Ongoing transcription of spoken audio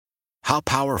How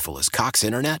powerful is Cox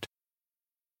Internet?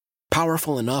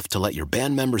 Powerful enough to let your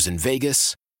band members in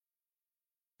Vegas,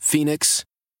 Phoenix,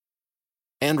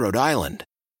 and Rhode Island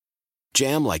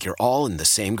jam like you're all in the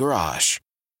same garage.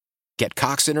 Get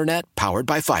Cox Internet powered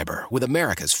by fiber with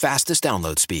America's fastest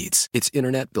download speeds. It's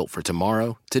internet built for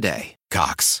tomorrow, today.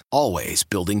 Cox, always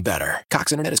building better.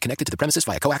 Cox Internet is connected to the premises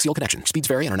via coaxial connection. Speeds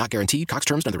vary and are not guaranteed. Cox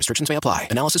terms and other restrictions may apply.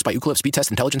 Analysis by Ookla Speed Test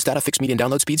Intelligence Data. Fixed median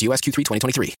download speeds. US Q3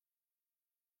 2023.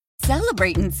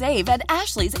 Celebrate and save at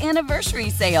Ashley's Anniversary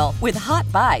Sale. With Hot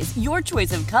Buys, your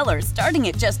choice of colors starting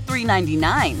at just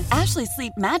 $3.99. Ashley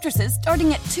Sleep mattresses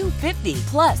starting at $2.50.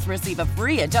 Plus, receive a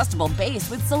free adjustable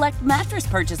base with select mattress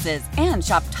purchases. And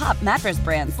shop top mattress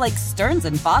brands like Stearns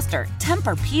 & Foster,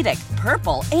 Tempur-Pedic,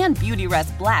 Purple, and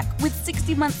Beautyrest Black with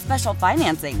 60-month special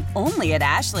financing. Only at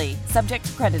Ashley. Subject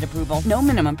to credit approval. No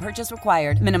minimum purchase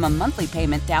required. Minimum monthly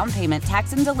payment, down payment,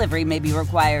 tax, and delivery may be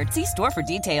required. See store for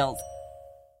details.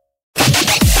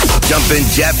 Jumpin'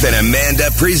 Jeff and Amanda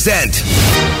present the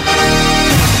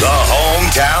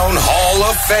Hometown Hall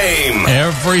of Fame.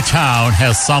 Every town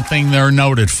has something they're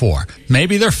noted for.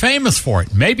 Maybe they're famous for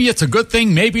it. Maybe it's a good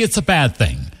thing. Maybe it's a bad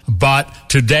thing. But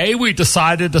today we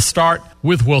decided to start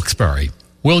with Wilkes-Barre.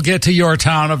 We'll get to your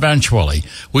town eventually.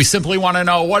 We simply want to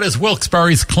know, what is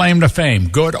Wilkes-Barre's claim to fame,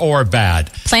 good or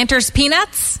bad? Planters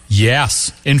Peanuts?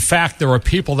 Yes. In fact, there are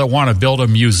people that want to build a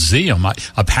museum.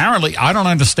 Apparently, I don't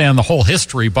understand the whole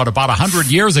history, but about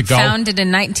 100 years ago... Founded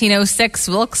in 1906,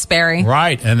 Wilkes-Barre.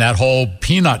 Right, and that whole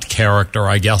Peanut character,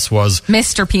 I guess, was...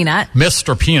 Mr. Peanut.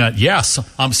 Mr. Peanut, yes.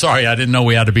 I'm sorry, I didn't know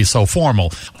we had to be so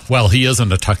formal. Well, he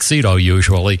isn't a tuxedo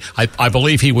usually. I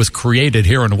believe he was created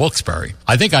here in Wilkes-Barre.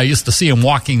 I think I used to see him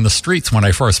walking the streets when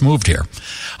I first moved here.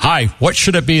 Hi, what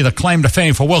should it be, the claim to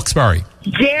fame for Wilkes-Barre?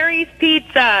 Jerry's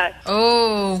Pizza.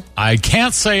 Oh. I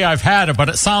can't say I've had it, but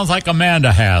it sounds like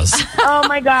Amanda has. Oh,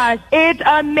 my gosh. It's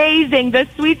amazing. The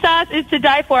sweet sauce is to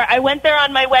die for. I went there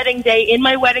on my wedding day in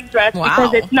my wedding dress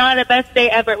because it's not a best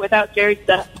day ever without Jerry's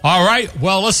stuff. All right.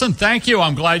 Well, listen, thank you.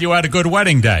 I'm glad you had a good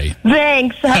wedding day.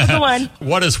 Thanks. Have a good one.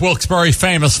 What is Wilkes-Barre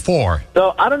famous for?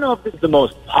 So I don't know if this is the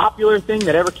most popular thing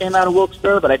that ever came out of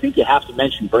Wilkes-Barre, but I think you have to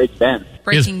mention Break Ben.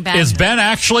 Breaking Ben. Is Ben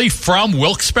actually from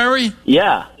Wilkes-Barre?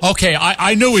 Yeah. Okay,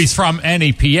 I knew he's from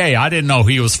NEPA. I didn't know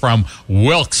he was from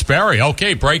Wilkes-Barre.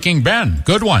 Okay, Breaking Ben.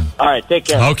 Good one. All right, take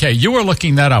care. Okay, you were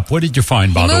looking that up. What did you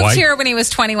find, by the way? He moved here when he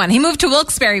was 21. He moved to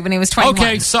Wilkes-Barre when he was 21.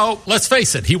 Okay, so let's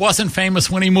face it. He wasn't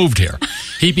famous when he moved here.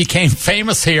 He became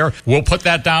famous here. We'll put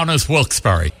that down as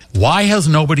Wilkes-Barre. Why has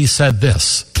nobody said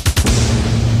this?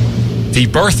 The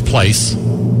birthplace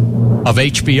of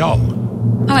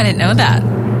HBO. Oh, I didn't know that.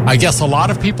 I guess a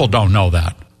lot of people don't know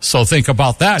that. So think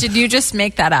about that. Did you just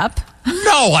make that up?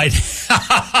 No,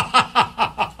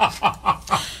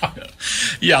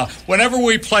 Yeah, whenever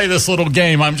we play this little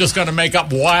game, I'm just going to make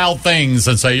up wild things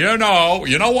and say, you know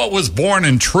what was born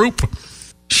in Troop?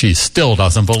 She still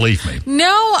doesn't believe me.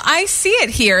 No, I see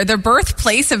it here. The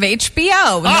birthplace of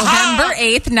HBO. November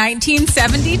 8th,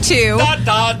 1972. Da,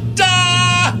 da,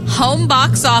 da! Home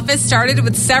box office started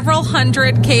with several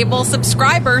hundred cable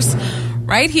subscribers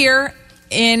right here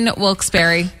in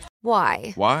Wilkes-Barre.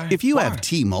 Why? If you have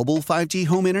T-Mobile 5G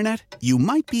home internet, you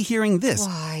might be hearing this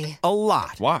Why? a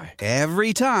lot. Why?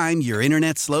 Every time your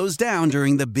internet slows down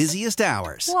during the busiest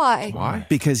hours. Why?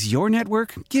 Because your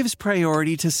network gives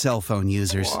priority to cell phone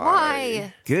users.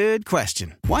 Why? Good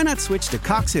question. Why not switch to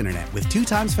Cox Internet with 2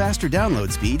 times faster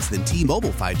download speeds than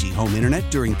T-Mobile 5G home internet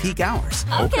during peak hours?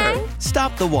 Okay.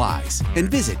 Stop the whys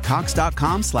and visit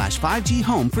cox.com/5G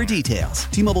home for details.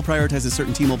 T-Mobile prioritizes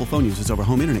certain T-Mobile phone users over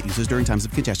home internet users during times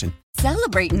of congestion.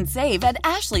 Celebrate and save at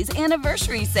Ashley's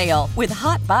Anniversary Sale. With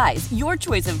Hot Buys, your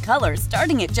choice of colors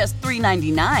starting at just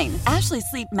 $3.99. Ashley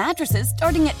Sleep mattresses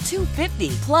starting at $2.50.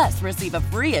 Plus, receive a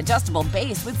free adjustable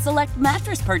base with select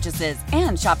mattress purchases.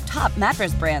 And shop top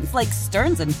mattress brands like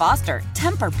Stearns & Foster,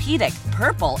 Tempur-Pedic,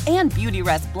 Purple, and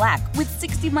Beautyrest Black with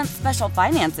 60-month special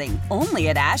financing. Only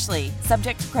at Ashley.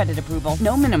 Subject to credit approval.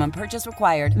 No minimum purchase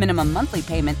required. Minimum monthly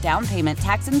payment, down payment,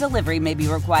 tax, and delivery may be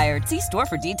required. See store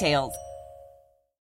for details.